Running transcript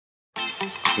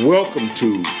Welcome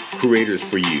to Creators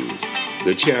for You,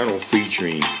 the channel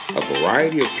featuring a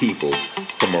variety of people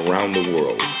from around the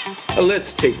world.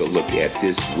 Let's take a look at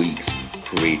this week's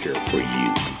Creator for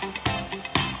You.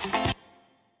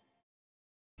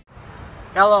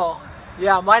 Hello.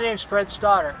 Yeah, my name's Fred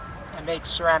Stoddard. I make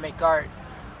ceramic art.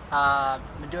 I've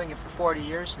been doing it for 40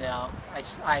 years now.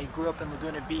 I grew up in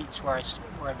Laguna Beach where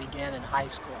I began in high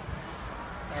school.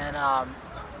 And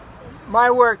my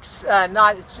work's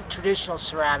not traditional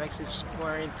ceramics. It's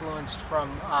more influenced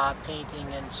from painting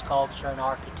and sculpture and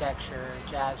architecture,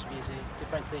 jazz music,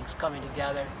 different things coming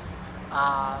together.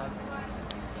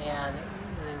 And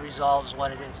it resolves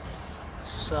what it is.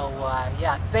 So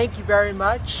yeah, thank you very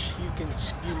much. You can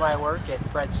view my work at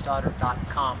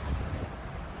fredstoddard.com.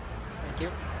 Thank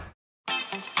you.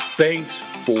 Thanks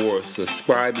for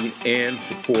subscribing and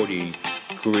supporting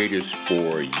Creators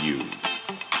for You.